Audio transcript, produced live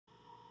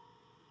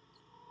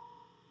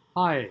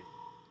Hi,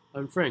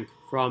 I'm Frank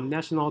from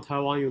National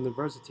Taiwan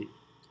University.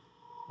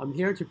 I'm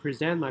here to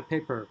present my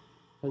paper,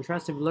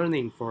 Contrastive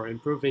Learning for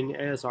Improving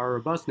ASR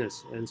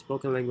Robustness and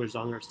Spoken Language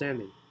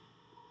Understanding.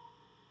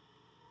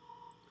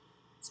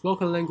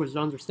 Spoken language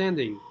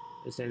understanding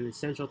is an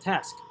essential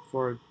task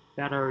for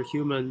better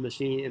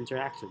human-machine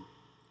interaction.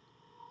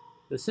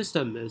 The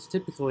system is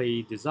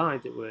typically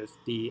designed with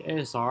the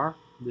ASR,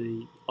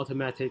 the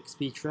automatic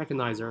speech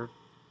recognizer,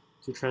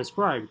 to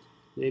transcribe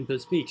the input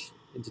speech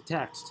into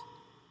text,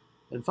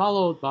 and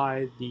followed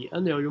by the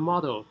NLU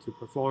model to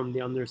perform the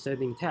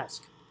understanding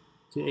task,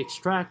 to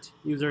extract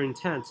user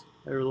intent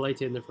and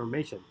related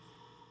information.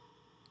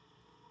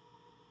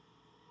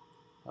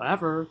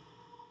 However,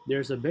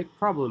 there's a big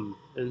problem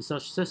in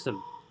such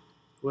system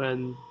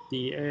when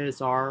the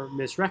ASR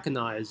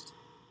misrecognized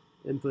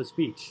input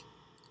speech.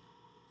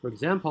 For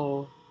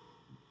example,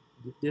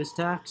 this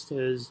text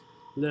is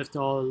lift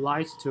all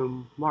lights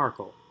to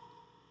Marco,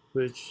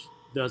 which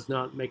does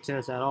not make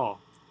sense at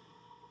all.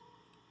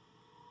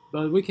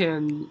 But we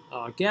can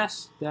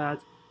guess that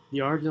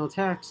the original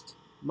text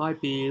might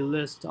be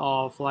list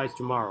all flights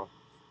tomorrow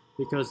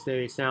because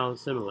they sound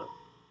similar.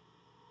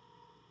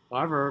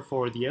 However,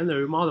 for the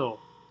NLU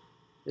model,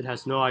 it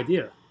has no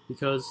idea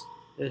because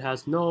it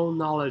has no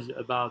knowledge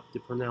about the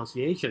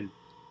pronunciation,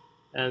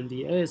 and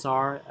the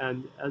ASR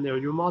and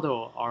NLU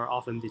model are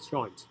often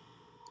disjoint.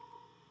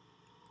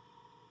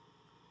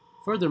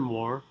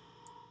 Furthermore,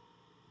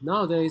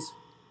 nowadays,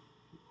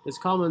 it's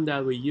common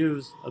that we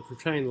use a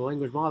pre-trained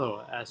language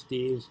model as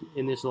the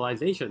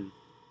initialization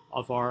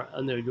of our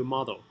NLU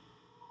model.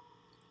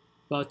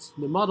 But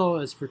the model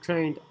is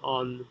pre-trained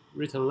on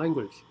written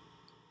language,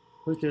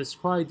 which is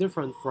quite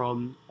different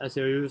from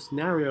SLU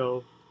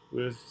scenario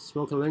with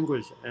spoken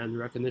language and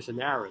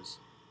recognition errors.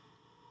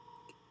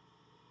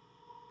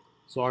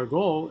 So our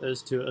goal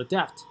is to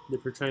adapt the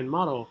pre-trained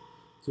model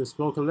to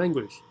spoken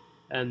language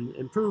and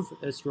improve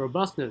its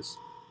robustness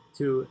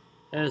to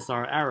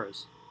ASR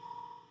errors.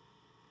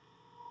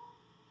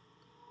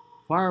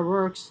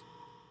 Fireworks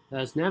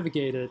has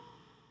navigated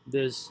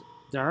this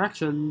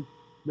direction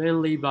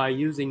mainly by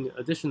using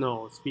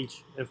additional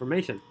speech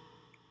information,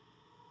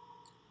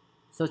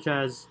 such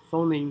as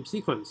phoneme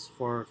sequence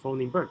for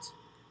phoneme birds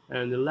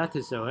and the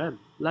lattice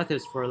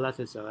for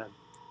lattice LM.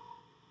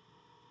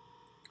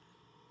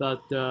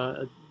 But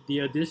the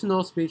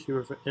additional speech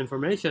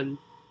information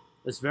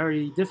is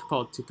very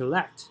difficult to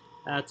collect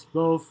at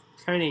both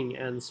training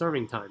and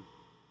serving time.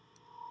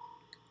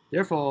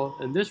 Therefore,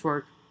 in this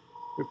work,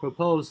 we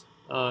propose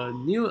a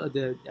new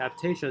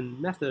adaptation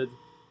method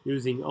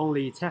using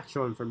only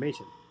textual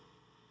information.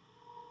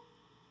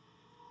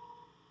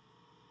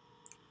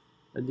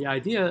 And the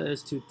idea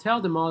is to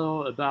tell the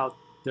model about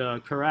the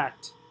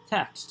correct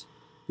text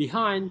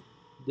behind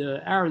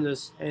the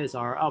erroneous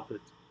ASR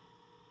output.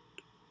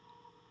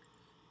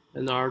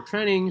 And our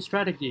training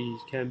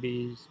strategies can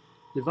be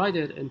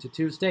divided into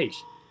two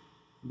stages.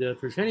 The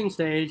pre-training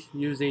stage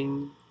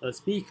using a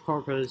speech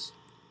corpus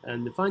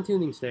and the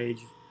fine-tuning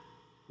stage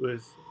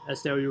with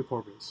SLU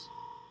corpus.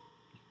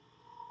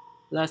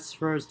 Let's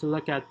first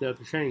look at the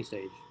pre-training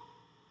stage.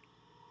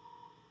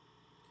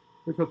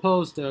 We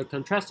propose the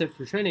contrastive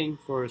pre-training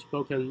for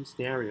spoken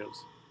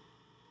scenarios.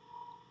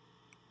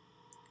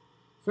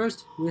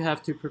 First, we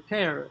have to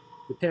prepare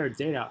the paired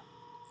data.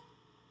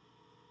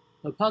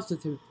 A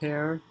positive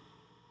pair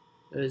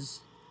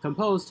is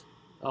composed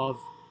of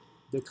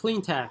the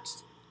clean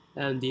text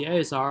and the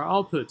ASR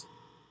output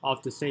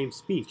of the same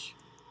speech.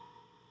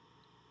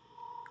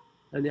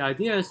 And the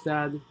idea is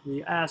that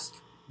we ask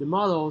the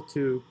model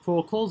to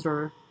pull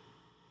closer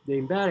the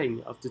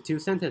embedding of the two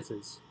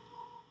sentences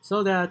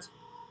so that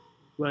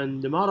when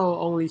the model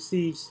only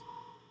sees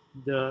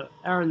the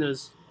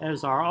erroneous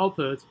ASR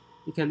output,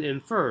 it can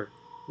infer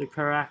the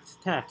correct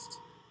text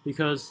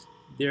because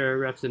their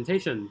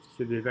representation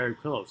should be very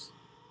close.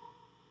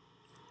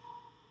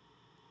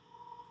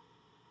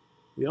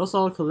 We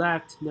also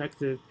collect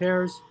negative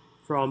pairs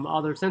from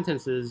other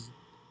sentences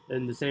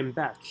in the same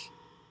batch,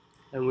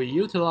 and we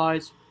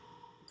utilize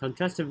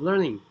contrastive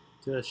learning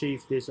to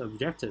achieve this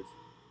objective.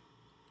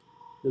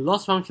 The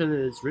loss function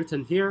is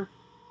written here.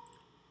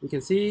 We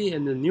can see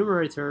in the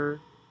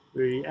numerator,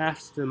 we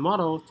ask the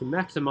model to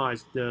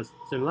maximize the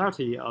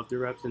similarity of the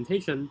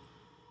representation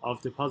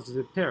of the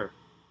positive pair.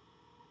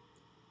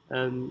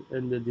 And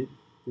in the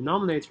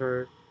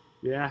denominator,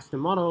 we ask the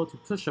model to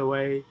push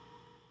away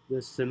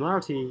the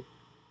similarity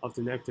of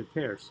the negative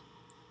pairs.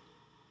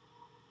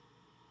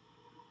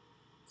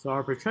 So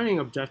our pre-training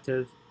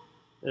objective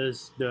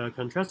is the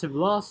contrastive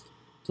loss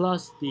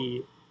plus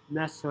the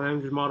natural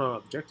language model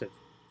objective.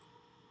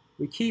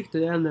 We keep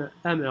the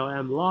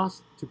MLM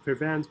loss to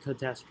prevent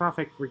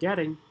catastrophic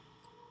forgetting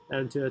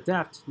and to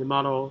adapt the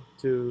model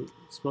to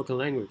spoken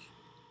language.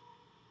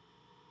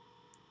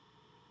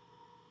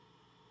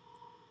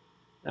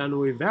 And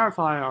we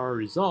verify our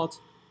result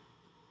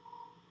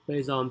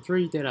based on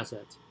 3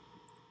 datasets.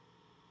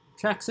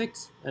 Track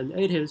 6 and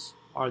 8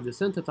 are the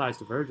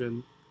synthesized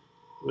version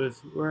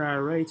with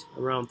error rate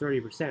around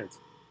 30%.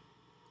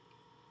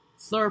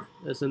 SLRP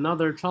is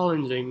another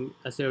challenging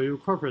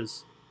SLU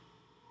corpus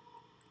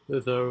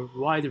with a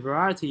wide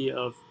variety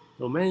of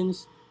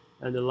domains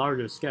and a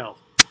larger scale.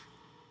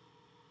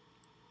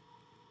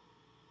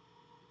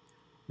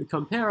 We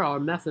compare our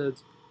method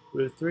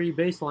with 3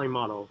 baseline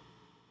models.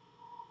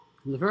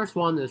 The first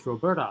one is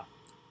Roberta,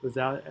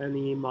 without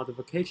any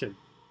modification.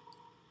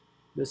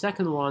 The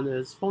second one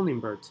is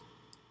PhonemeBERT,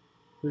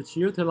 which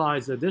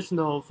utilizes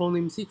additional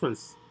phoneme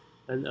sequence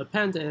and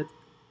append it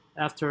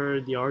after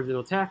the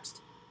original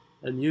text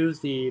and use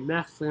the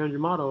max language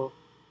model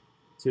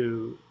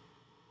to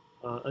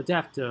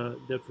adapt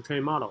the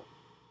pre-trained model.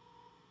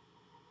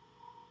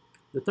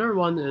 The third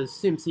one is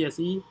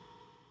SimCSE,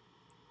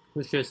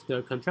 which is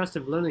the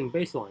contrastive learning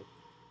baseline,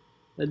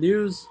 and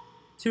use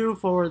 2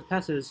 forward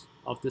passes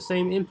of the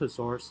same input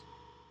source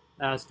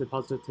as the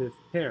positive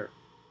pair.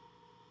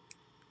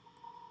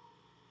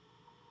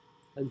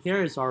 And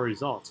here is our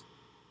result.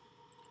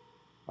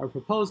 Our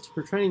proposed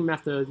pre-training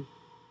method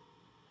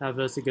have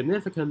a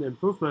significant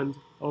improvement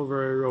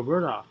over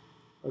Roberta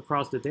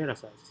across the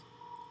datasets.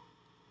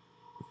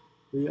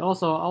 We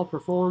also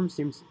outperform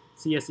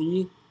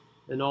SimCSE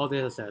in all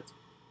datasets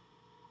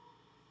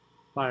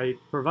by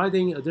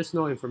providing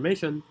additional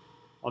information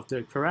of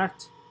the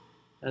correct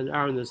and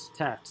erroneous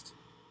text.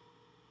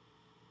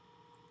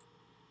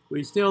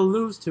 We still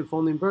lose to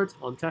PhonemeBERT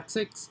on track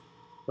 6,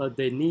 but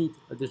they need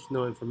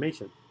additional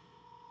information.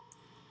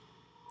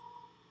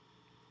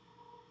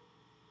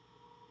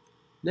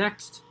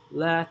 Next,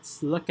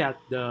 let's look at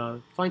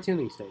the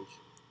fine-tuning stage.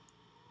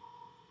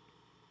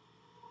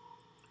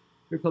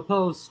 We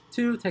propose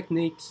 2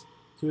 techniques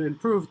to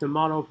improve the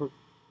model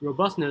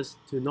robustness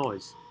to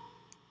noise.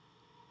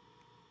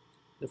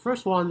 The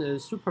first one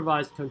is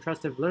supervised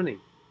contrastive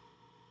learning.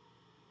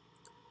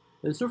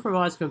 In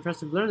supervised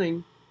contrastive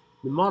learning,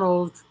 the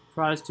model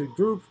tries to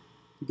group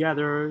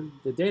together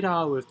the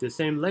data with the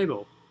same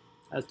label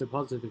as the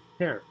positive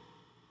pair.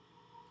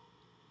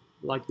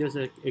 Like this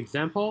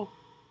example,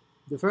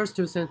 the first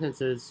 2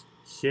 sentences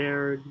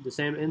share the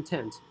same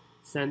intent,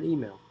 send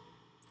email.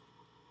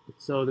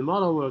 So the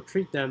model will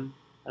treat them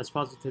as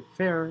positive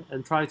pair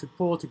and try to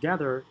pull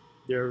together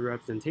their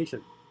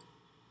representation.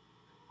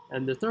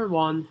 And the third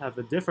one have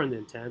a different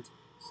intent,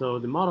 so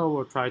the model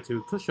will try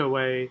to push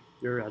away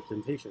their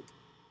representation.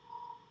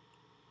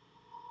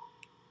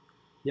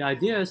 The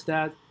idea is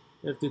that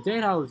if the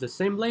data with the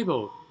same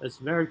label is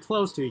very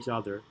close to each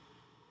other,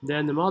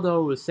 then the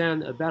model will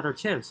stand a better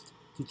chance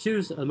to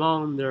choose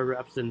among the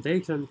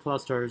representation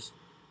clusters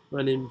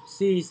when it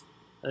sees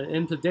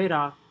input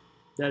data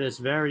that is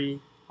very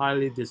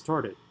highly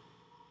distorted.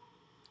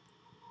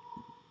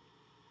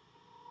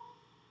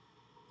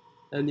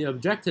 And the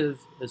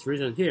objective is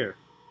written here.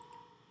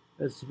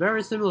 It's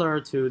very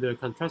similar to the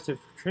contrastive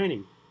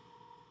training,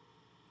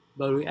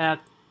 but we add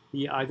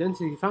the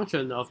identity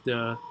function of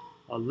the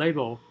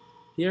label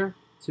here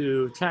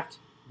to check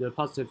the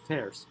positive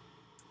pairs.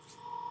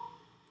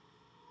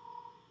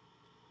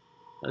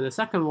 And the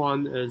second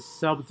one is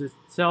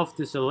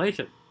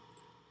self-distillation,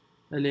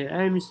 and it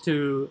aims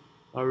to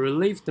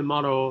relieve the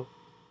model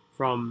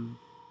from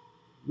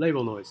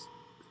label noise.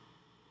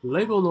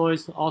 Label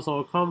noise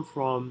also comes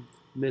from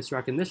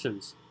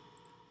misrecognitions,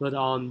 but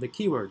on the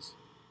keywords.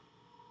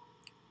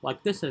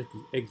 Like this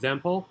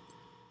example,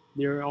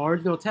 the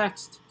original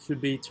text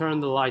should be turn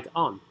the light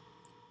on,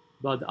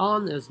 but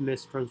on is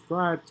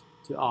mistranscribed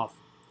to off,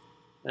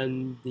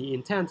 and the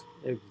intent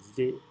is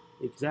the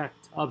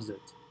exact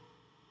opposite.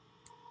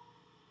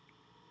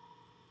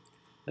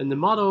 And the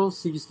model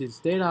sees this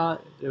data,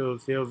 it will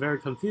feel very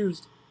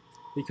confused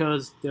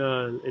because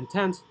the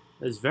intent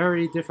is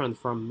very different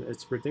from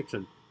its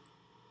prediction.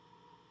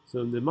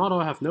 So the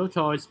model have no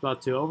choice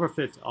but to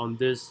overfit on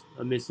this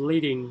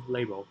misleading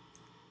label.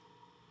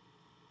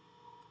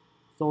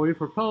 So we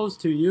propose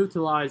to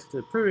utilize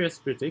the previous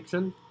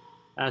prediction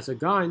as a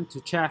guide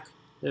to check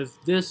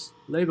if this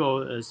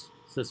label is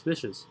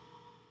suspicious.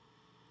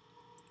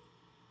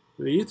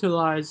 We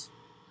utilize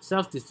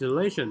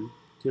self-distillation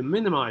to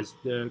minimize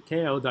the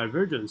KL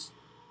divergence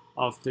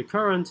of the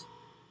current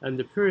and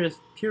the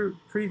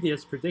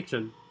previous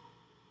prediction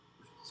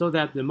so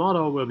that the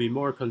model will be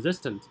more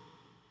consistent.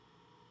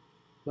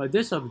 By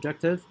this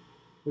objective,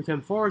 we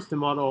can force the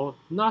model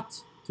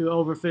not to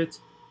overfit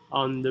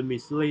on the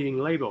misleading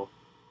label,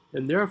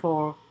 and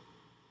therefore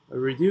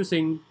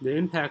reducing the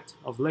impact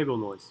of label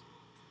noise.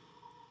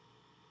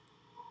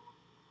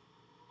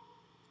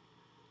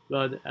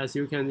 But as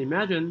you can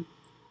imagine,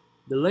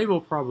 the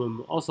label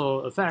problem also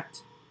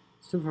affects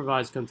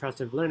supervised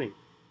contrastive learning.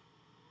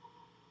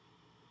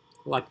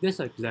 Like this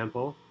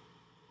example,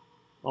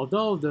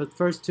 although the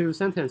first 2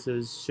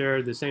 sentences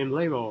share the same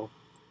label,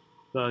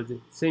 but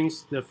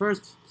since the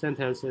first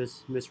sentence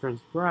is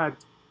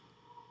mistranscribed,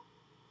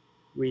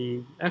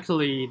 the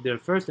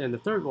first and the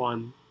third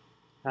one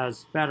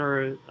has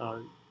better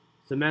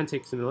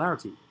semantic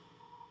similarity.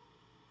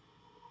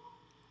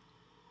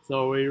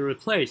 So we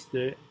replace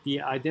the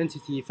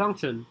identity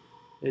function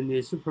in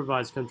the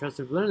supervised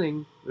contrastive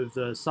learning with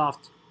the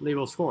soft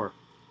label score.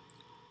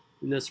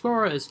 And the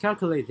score is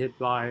calculated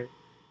by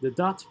the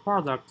dot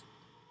product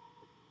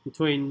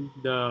between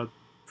the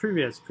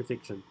previous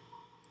prediction,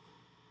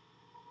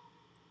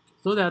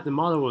 so that the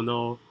model will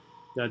know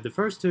that the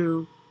first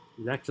two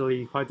is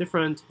actually quite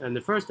different, and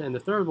the first and the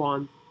third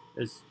one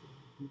is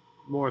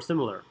more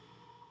similar.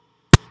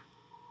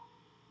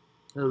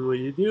 And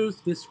we use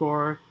this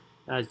score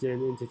as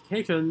an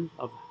indication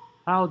of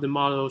how the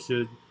model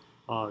should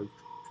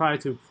try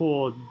to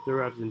pull the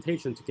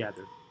representation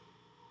together.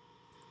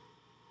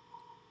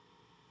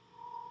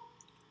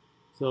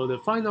 So the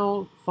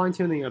final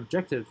fine-tuning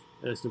objective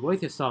is the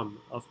weighted sum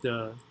of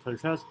the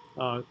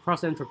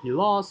cross-entropy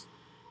loss,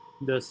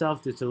 the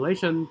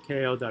self-distillation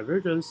KL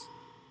divergence,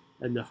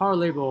 and the hard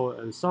label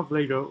and soft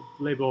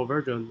label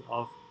version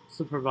of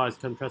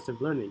supervised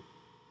contrastive learning.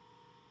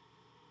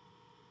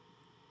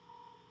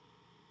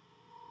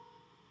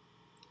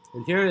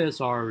 And here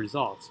is our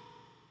result.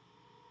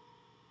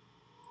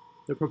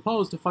 The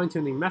proposed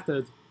fine-tuning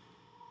method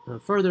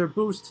further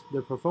boosts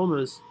the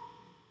performance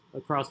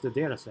across the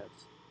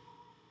datasets.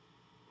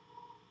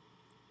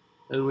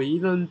 And we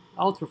even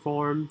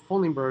outperform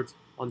Fallingbird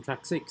on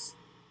track 6.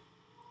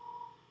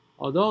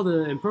 Although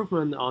the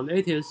improvement on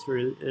ATIS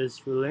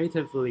is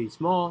relatively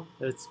small,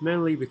 it's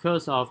mainly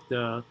because of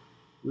the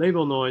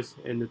label noise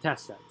in the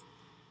test set.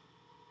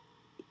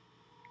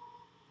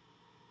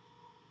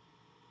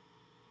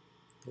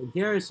 And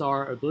here is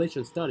our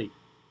ablation study.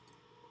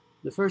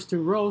 The first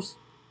 2 rows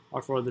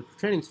are for the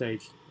training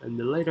stage, and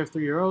the later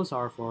 3 rows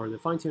are for the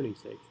fine-tuning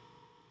stage.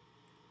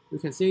 We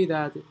can see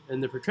that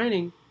in the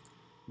pre-training,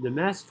 the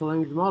masked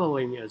language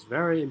modeling is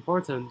very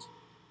important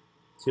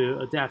to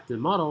adapt the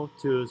model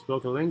to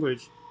spoken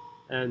language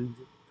and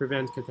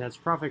prevent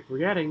catastrophic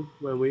forgetting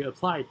when we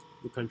applied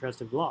the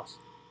contrastive loss.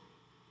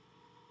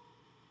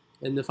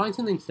 In the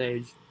fine-tuning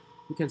stage,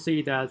 we can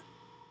see that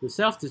the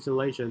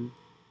self-distillation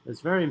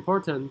is very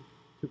important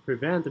to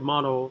prevent the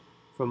model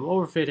from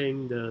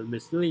overfitting the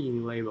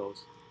misleading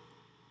labels.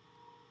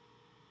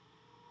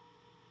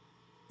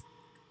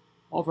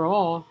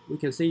 Overall, we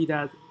can see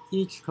that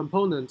each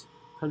component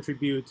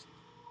contributes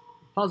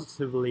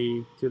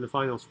positively to the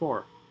final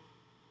score.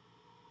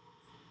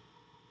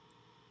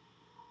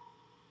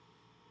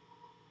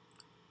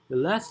 The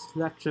last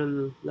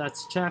section,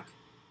 let's check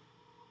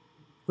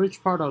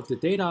which part of the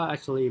data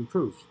actually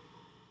improves.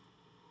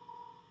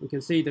 We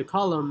can see the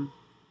column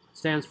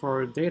stands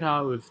for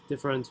data with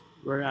different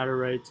word error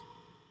rate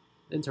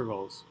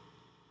intervals.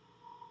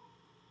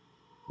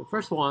 The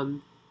first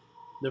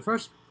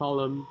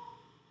column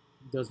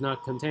does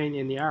not contain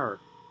any error.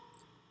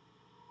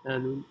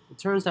 And it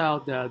turns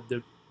out that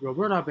the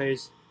Roberta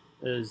base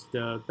is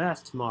the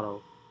best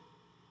model.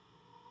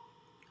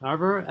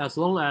 However, as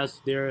long as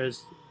there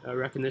is a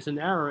recognition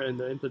error in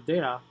the input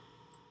data,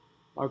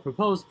 our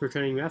proposed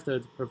pre-training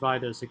method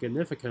provides a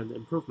significant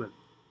improvement.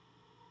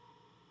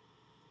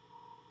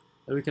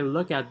 And we can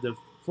look at the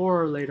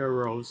 4 later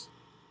rows,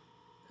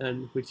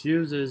 and which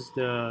uses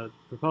the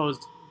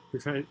proposed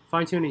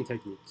fine-tuning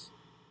techniques.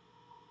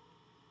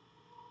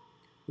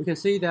 We can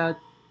see that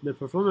the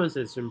performance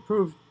is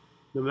improved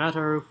no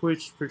matter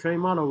which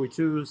pre-trained model we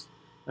choose,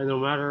 and no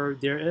matter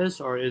there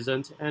is or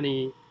isn't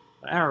any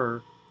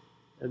error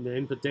in the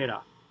input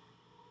data.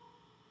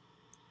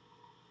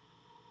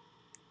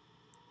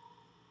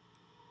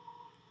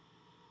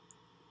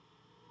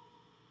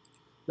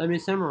 Let me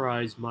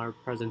summarize my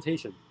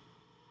presentation.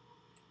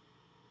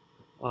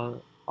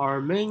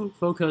 Our main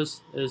focus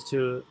is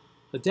to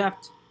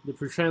adapt the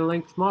pre-trained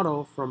language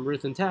model from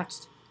written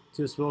text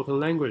to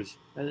spoken language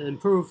and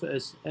improve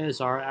its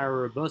ASR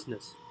error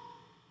robustness.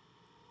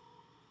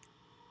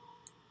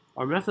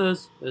 Our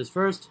methods is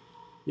first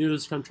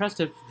use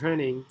contrastive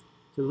training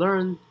to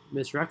learn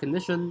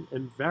misrecognition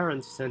and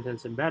variant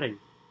sentence embedding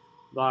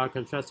via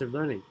contrastive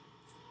learning.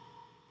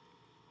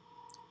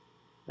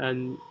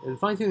 And in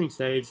fine-tuning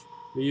stage,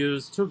 we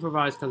use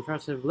supervised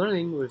contrastive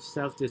learning with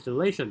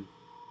self-distillation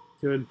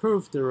to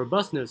improve the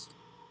robustness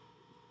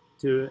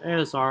to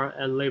ASR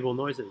and label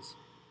noises.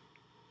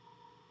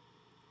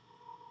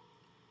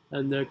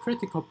 And the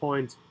critical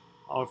point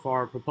of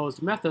our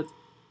proposed method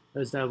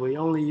is that we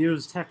only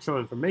use textual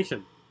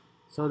information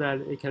so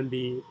that it can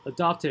be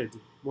adopted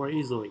more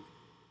easily.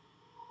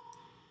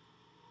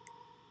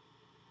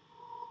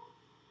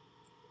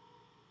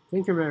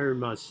 Thank you very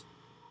much.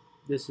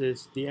 This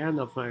is the end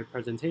of my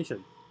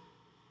presentation.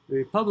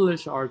 We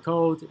publish our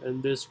code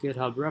in this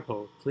GitHub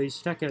repo. Please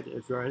check it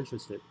if you are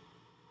interested.